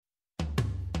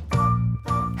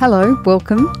Hello,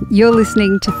 welcome. You're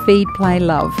listening to Feed, Play,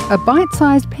 Love, a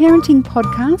bite-sized parenting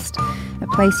podcast, a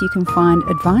place you can find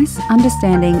advice,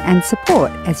 understanding and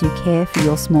support as you care for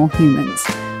your small humans.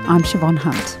 I'm Siobhan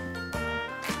Hunt.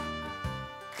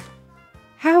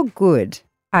 How good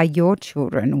are your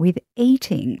children with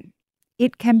eating?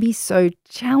 It can be so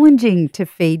challenging to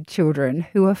feed children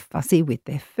who are fussy with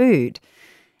their food.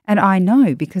 And I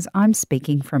know because I'm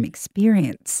speaking from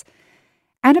experience.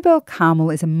 Annabel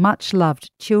Karmel is a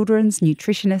much-loved children's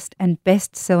nutritionist and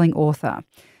best-selling author.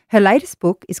 Her latest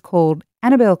book is called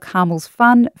Annabel Karmel's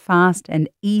Fun, Fast and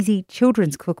Easy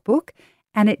Children's Cookbook,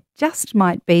 and it just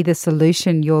might be the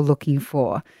solution you're looking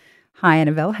for. Hi,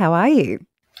 Annabel. How are you?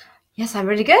 Yes, I'm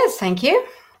really good, thank you.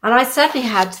 And I certainly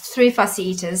had 3 fussy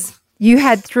eaters. You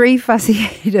had 3 fussy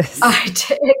eaters. I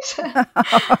did.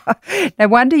 No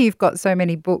wonder you've got so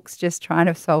many books just trying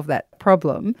to solve that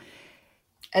problem.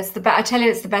 I tell you,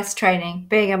 it's the best training,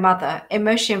 being a mother,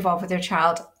 emotionally involved with your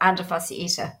child and a fussy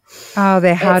eater. Oh,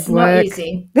 they're hard work. It's not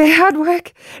easy. They're hard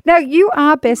work. Now, you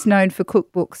are best known for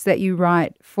cookbooks that you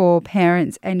write for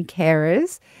parents and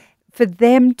carers, for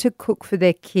them to cook for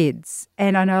their kids.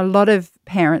 And I know a lot of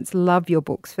parents love your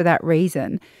books for that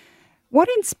reason. What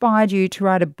inspired you to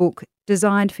write a book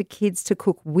designed for kids to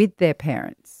cook with their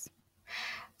parents?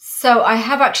 So I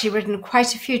have actually written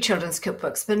quite a few children's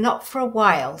cookbooks, but not for a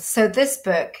while. So this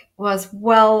book was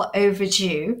well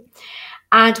overdue.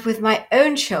 And with my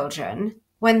own children,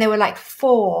 when they were like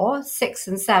 4, 6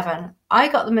 and 7, I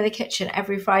got them in the kitchen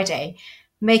every Friday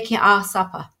making our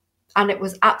supper. And it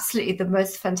was absolutely the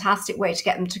most fantastic way to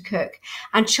get them to cook.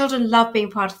 And children love being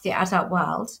part of the adult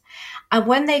world. And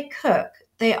when they cook,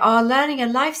 they are learning a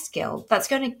life skill that's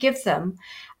going to give them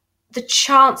the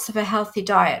chance of a healthy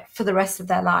diet for the rest of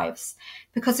their lives.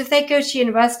 Because if they go to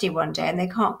university one day and they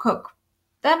can't cook,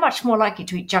 they're much more likely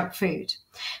to eat junk food.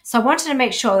 So I wanted to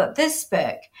make sure that this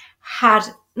book had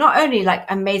not only like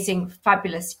amazing,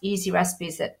 fabulous, easy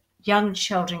recipes that young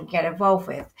children get involved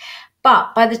with,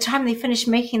 but by the time they finished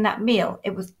making that meal,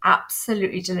 it was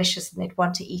absolutely delicious and they'd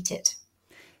want to eat it.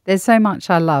 There's so much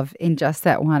I love in just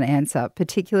that one answer,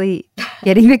 particularly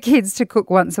getting the kids to cook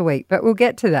once a week, but we'll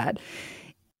get to that.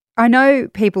 I know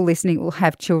people listening will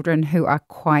have children who are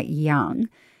quite young.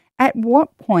 At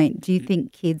what point do you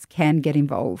think kids can get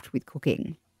involved with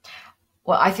cooking?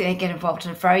 Well, I think they get involved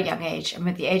at a very young age. I mean,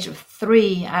 at the age of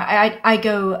 3, I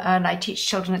go and I teach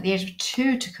children at the age of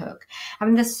 2 to cook. I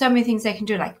mean, there's so many things they can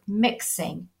do, like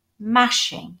mixing,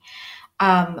 mashing,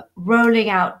 rolling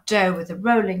out dough with a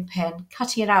rolling pin,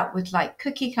 cutting it out with like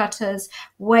cookie cutters,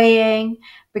 weighing,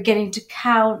 beginning to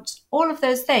count, all of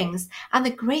those things. And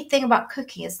the great thing about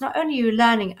cooking is not only are you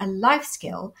learning a life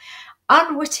skill,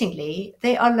 unwittingly,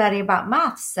 they are learning about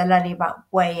maths. They're learning about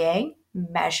weighing,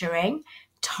 measuring,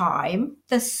 time.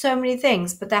 There's so many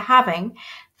things, but they're having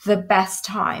the best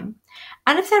time.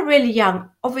 And if they're really young,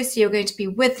 obviously you're going to be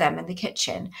with them in the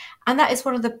kitchen. And that is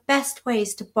one of the best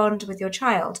ways to bond with your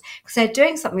child because they're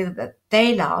doing something that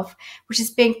they love, which is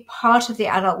being part of the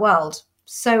adult world.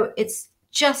 So it's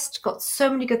just got so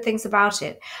many good things about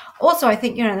it. Also, I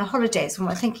think, in the holidays when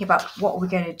we're thinking about what we're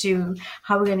going to do,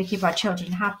 how we're going to keep our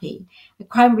children happy, it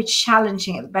can be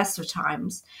challenging at the best of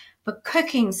times. But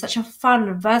cooking is such a fun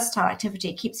and versatile activity.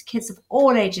 It keeps kids of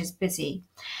all ages busy.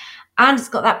 And it's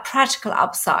got that practical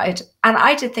upside. And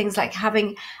I did things like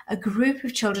having a group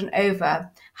of children over,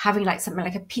 having like something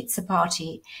like a pizza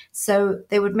party. So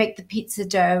they would make the pizza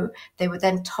dough. They would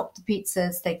then top the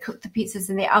pizzas. They cook the pizzas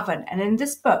in the oven. And in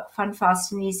this book, Fun,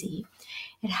 Fast and Easy,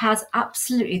 it has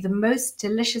absolutely the most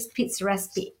delicious pizza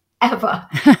recipe ever.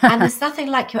 And there's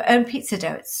nothing like your own pizza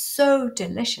dough. It's so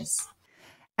delicious.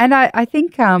 And I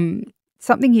think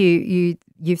something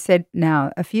you've said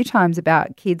now a few times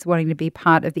about kids wanting to be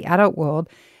part of the adult world,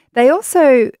 they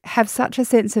also have such a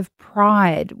sense of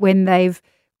pride when they've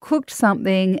cooked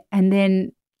something and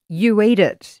then you eat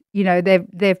it.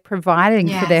 They're providing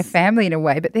for their family in a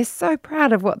way, but they're so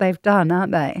proud of what they've done,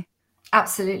 aren't they?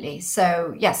 Absolutely.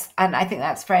 So, yes, and I think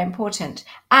that's very important.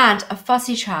 And a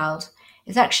fussy child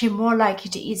is actually more likely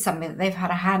to eat something that they've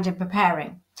had a hand in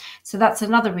preparing. So that's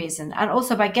another reason. And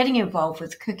also by getting involved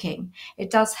with cooking, it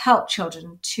does help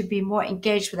children to be more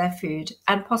engaged with their food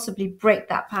and possibly break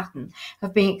that pattern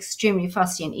of being extremely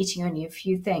fussy and eating only a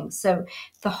few things. So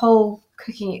the whole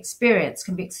cooking experience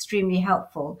can be extremely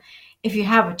helpful if you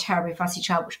have a terribly fussy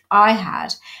child, which I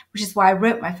had, which is why I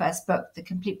wrote my first book, The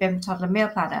Complete Baby and Toddler Meal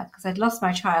Planner, because I'd lost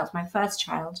my child, my first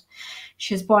child.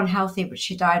 She was born healthy, but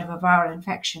she died of a viral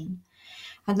infection.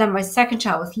 And then my second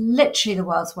child was literally the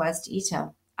world's worst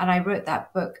eater. And I wrote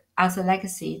that book as a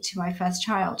legacy to my first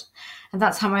child. And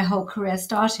that's how my whole career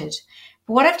started.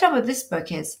 But what I've done with this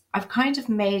book is I've kind of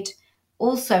made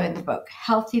also in the book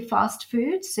healthy fast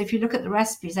foods. So if you look at the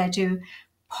recipes, I do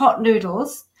pot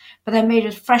noodles, but they're made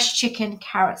with fresh chicken,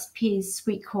 carrots, peas,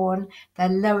 sweet corn. They're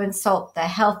low in salt. They're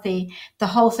healthy. The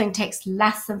whole thing takes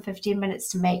less than 15 minutes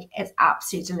to make. It's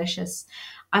absolutely delicious.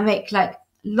 I make like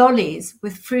lollies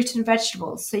with fruit and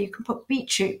vegetables. So you can put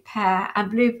beetroot, pear,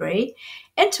 and blueberry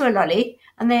into a lolly,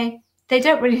 and they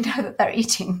don't really know that they're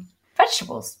eating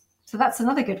vegetables. So that's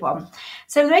another good one.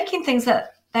 So making things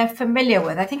that they're familiar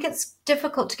with. I think it's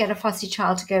difficult to get a fussy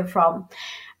child to go from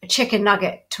a chicken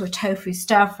nugget to a tofu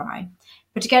stir fry.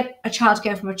 But to get a child to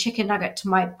go from a chicken nugget to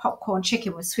my popcorn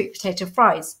chicken with sweet potato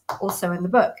fries, also in the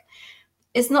book,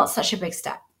 is not such a big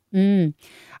step.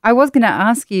 I was going to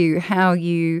ask you how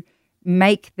you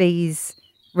make these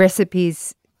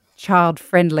recipes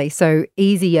child-friendly, so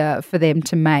easier for them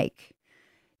to make.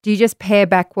 Do you just pare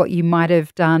back what you might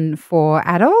have done for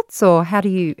adults, or how do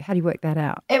you work that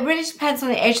out? It really depends on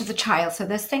the age of the child. So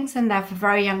there's things in there for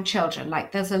very young children.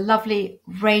 Like there's a lovely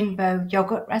rainbow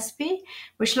yogurt recipe,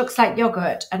 which looks like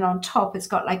yogurt, and on top it's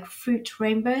got like fruit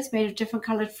rainbows made of different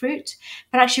colored fruit.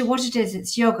 But actually what it is,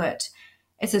 it's yogurt.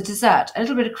 It's a dessert, a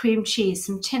little bit of cream cheese,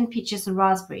 some tinned peaches and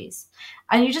raspberries.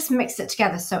 And you just mix it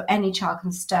together so any child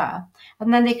can stir.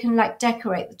 And then they can like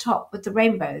decorate the top with the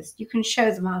rainbows. You can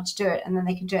show them how to do it and then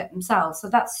they can do it themselves. So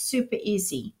that's super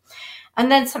easy.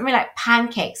 And then something like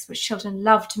pancakes, which children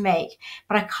love to make.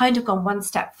 But I kind of gone one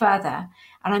step further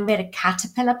and I made a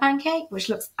caterpillar pancake, which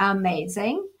looks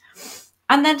amazing.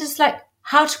 And then just like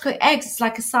how to cook eggs is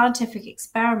like a scientific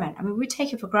experiment. I mean, we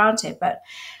take it for granted, but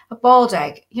a boiled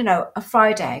egg, a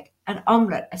fried egg, an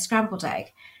omelette, a scrambled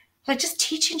egg, like just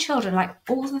teaching children like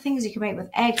all the things you can make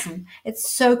with eggs, and it's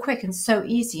so quick and so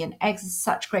easy, and eggs are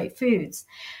such great foods.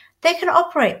 They can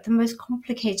operate the most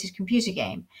complicated computer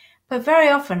game, but very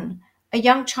often a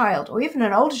young child or even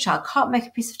an older child can't make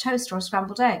a piece of toast or a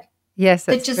scrambled egg. Yes,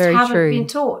 that's they just very haven't true. been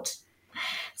taught.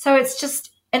 So it's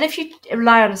just, and if you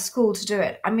rely on a school to do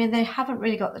it, I mean, they haven't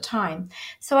really got the time.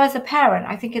 So as a parent,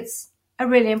 I think it's a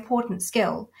really important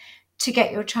skill to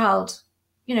get your child,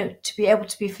 to be able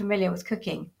to be familiar with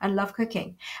cooking and love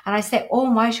cooking. And I say all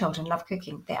my children love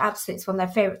cooking. It's one of their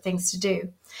favorite things to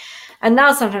do. And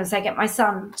now sometimes I get my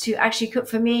son to actually cook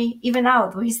for me, even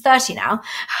now, he's 30 now.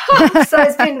 So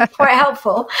it's been quite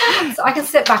helpful. So I can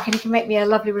sit back and he can make me a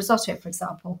lovely risotto, for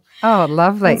example. Oh,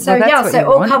 lovely. And so it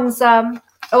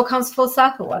all comes full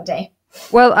circle one day.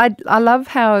 Well, I love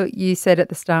how you said at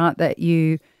the start that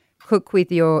you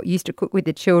used to cook with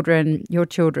your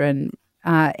children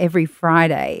every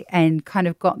Friday, and kind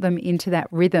of got them into that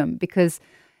rhythm, because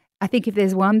I think if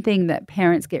there's one thing that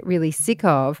parents get really sick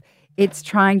of, it's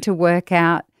trying to work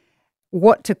out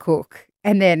what to cook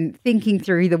and then thinking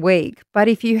through the week. But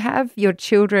if you have your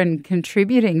children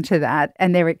contributing to that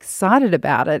and they're excited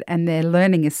about it and they're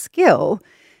learning a skill,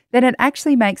 then it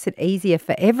actually makes it easier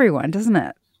for everyone, doesn't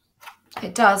it?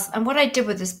 It does. And what I did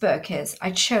with this book is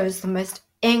I chose the most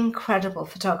incredible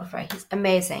photographer. He's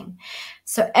amazing.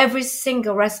 So every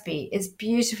single recipe is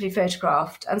beautifully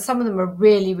photographed, and some of them are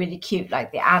really, really cute,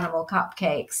 like the animal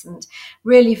cupcakes, and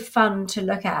really fun to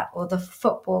look at, or the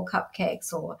football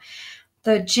cupcakes, or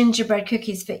the gingerbread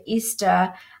cookies for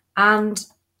Easter. And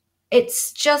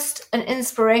it's just an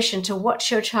inspiration to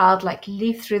watch your child like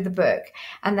leaf through the book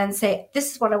and then say,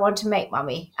 this is what I want to make,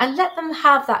 Mummy, and let them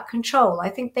have that control. I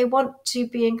think they want to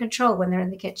be in control when they're in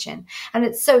the kitchen. And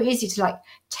it's so easy to like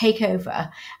take over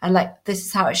and like, this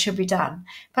is how it should be done.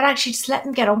 But actually just let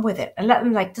them get on with it and let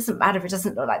them doesn't matter if it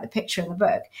doesn't look like the picture in the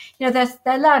book.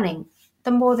 They're learning.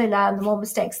 The more they learn, the more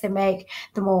mistakes they make,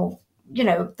 the more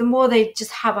they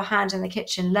just have a hand in the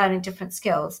kitchen learning different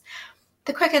skills,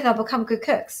 the quicker they'll become good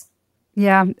cooks.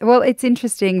 Yeah, well, it's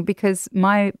interesting because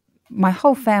my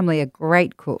whole family are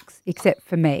great cooks except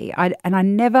for me. I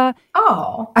never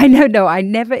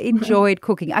enjoyed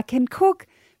cooking. I can cook,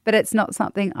 but it's not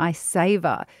something I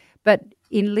savor. But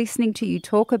in listening to you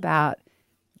talk about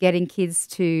getting kids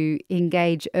to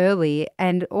engage early,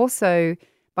 and also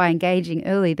by engaging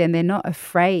early, then they're not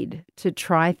afraid to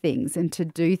try things and to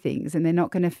do things, and they're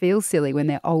not going to feel silly when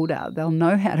they're older. They'll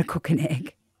know how to cook an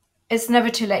egg. It's never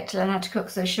too late to learn how to cook.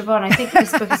 So, Siobhan, I think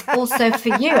this book is also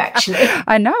for you, actually.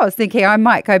 I know. I was thinking I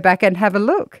might go back and have a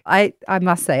look. I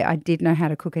must say I did know how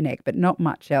to cook an egg, but not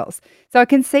much else. So I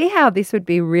can see how this would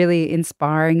be really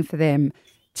inspiring for them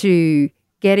to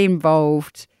get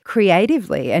involved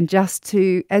creatively and just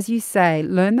to, as you say,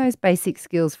 learn those basic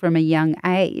skills from a young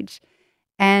age.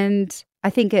 And I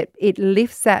think it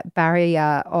lifts that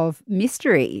barrier of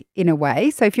mystery in a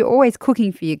way. So if you're always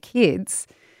cooking for your kids,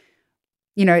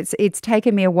 it's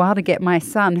taken me a while to get my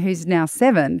son, who's now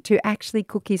 7, to actually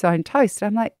cook his own toast.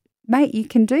 I'm like, mate, you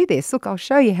can do this. Look, I'll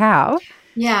show you how.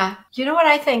 Yeah. You know what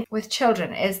I think with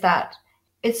children is that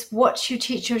it's what you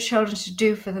teach your children to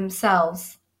do for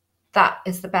themselves. That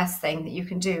is the best thing that you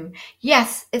can do.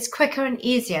 Yes, it's quicker and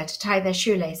easier to tie their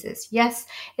shoelaces. Yes,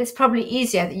 it's probably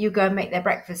easier that you go and make their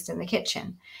breakfast in the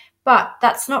kitchen. But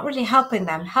that's not really helping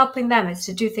them. Helping them is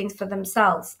to do things for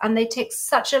themselves. And they take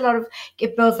such a lot of,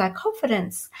 it builds their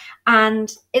confidence.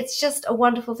 And it's just a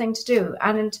wonderful thing to do.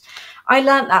 And I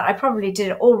learned that I probably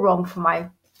did it all wrong for my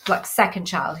second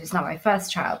child, who's not my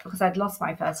first child, because I'd lost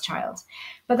my first child.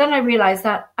 But then I realized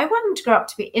that I want them to grow up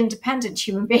to be independent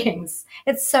human beings.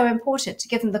 It's so important to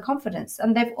give them the confidence.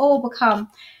 And they've all become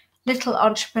little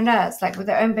entrepreneurs, like with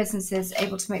their own businesses,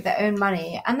 able to make their own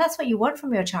money. And that's what you want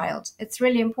from your child. It's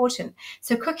really important.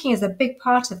 So cooking is a big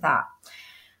part of that.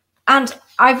 And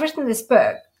I've written this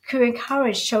book to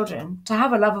encourage children to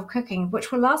have a love of cooking,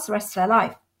 which will last the rest of their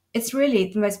life. It's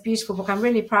really the most beautiful book. I'm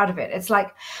really proud of it. It's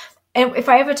like, if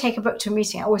I ever take a book to a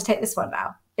meeting, I always take this one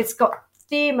now. It's got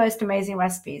the most amazing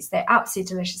recipes. They're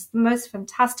absolutely delicious, the most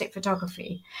fantastic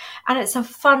photography. And it's a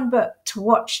fun book to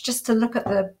watch, just to look at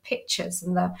the pictures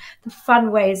and the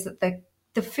fun ways that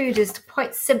the food is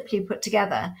quite simply put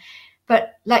together,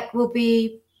 but will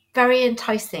be very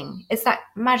enticing. It's that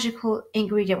magical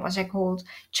ingredient, what I called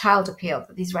child appeal,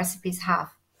 that these recipes have.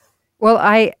 Well,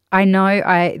 I know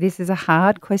this is a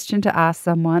hard question to ask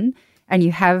someone, and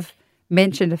you have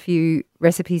mentioned a few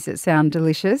recipes that sound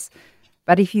delicious,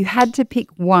 but if you had to pick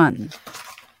one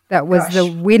that was the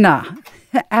winner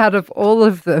out of all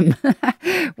of them,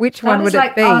 which one would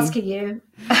it be? Asking you.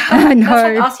 I know. That's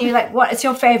like asking you, what is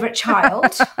your favorite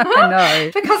child? I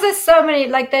know. Because there's so many,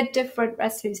 they're different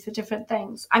recipes for different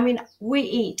things. I mean, we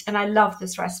eat, and I love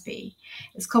this recipe.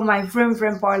 It's called my Vroom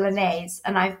Vroom Bolognese,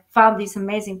 and I found these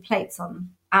amazing plates on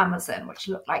Amazon, which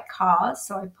look like cars.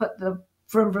 So I put the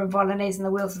Vroom Vroom Bolognese in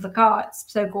the wheels of the car. It's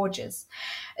so gorgeous.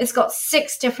 It's got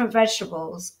 6 different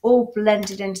vegetables all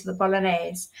blended into the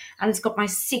bolognese, and it's got my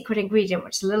secret ingredient,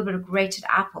 which is a little bit of grated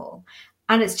apple,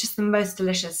 and it's just the most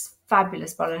delicious,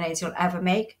 fabulous bolognese you'll ever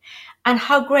make. And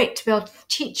how great to be able to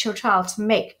teach your child to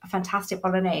make a fantastic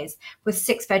bolognese with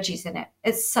 6 veggies in it.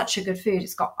 It's such a good food.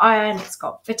 It's got iron, it's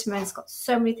got vitamins, it's got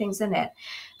so many things in it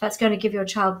that's going to give your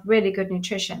child really good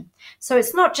nutrition. So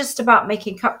it's not just about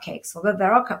making cupcakes, although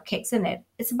there are cupcakes in it.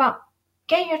 It's about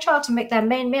getting your child to make their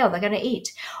main meal they're going to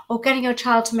eat, or getting your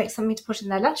child to make something to put in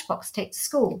their lunchbox to take to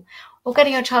school, or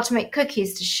getting your child to make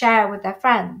cookies to share with their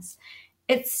friends.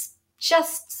 It's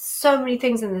just so many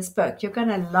things in this book. You're going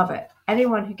to love it.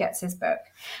 Anyone who gets this book,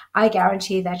 I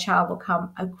guarantee their child will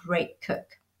become a great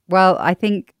cook. Well, I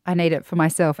think I need it for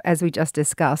myself, as we just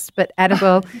discussed. But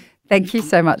Annabel, thank you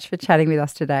so much for chatting with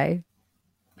us today.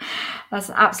 That's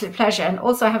an absolute pleasure. And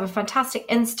also I have a fantastic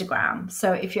Instagram.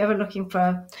 So if you're ever looking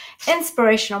for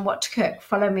inspiration on what to cook,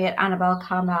 follow me at Annabel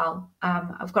Karmel.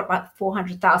 I've got about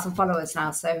 400,000 followers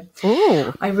now. So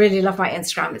Ooh. I really love my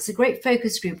Instagram. It's a great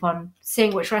focus group on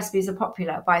seeing which recipes are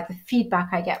popular by the feedback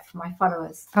I get from my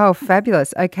followers. Oh,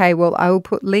 fabulous. Okay, well, I will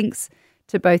put links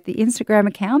to both the Instagram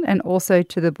account and also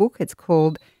to the book. It's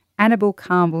called Annabel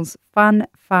Karmel's Fun,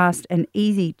 Fast and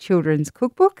Easy Children's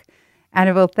Cookbook.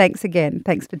 Annabel, thanks again.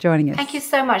 Thanks for joining us. Thank you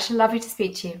so much. Lovely to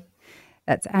speak to you.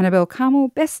 That's Annabel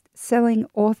Karmel, best-selling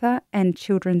author and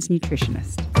children's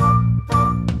nutritionist.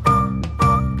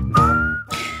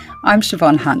 I'm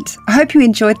Siobhan Hunt. I hope you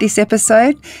enjoyed this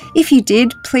episode. If you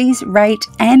did, please rate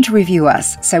and review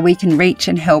us so we can reach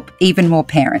and help even more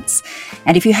parents.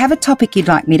 And if you have a topic you'd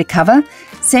like me to cover,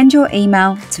 send your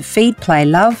email to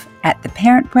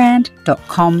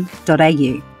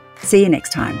feedplaylove@theparentbrand.com.au. See you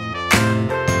next time.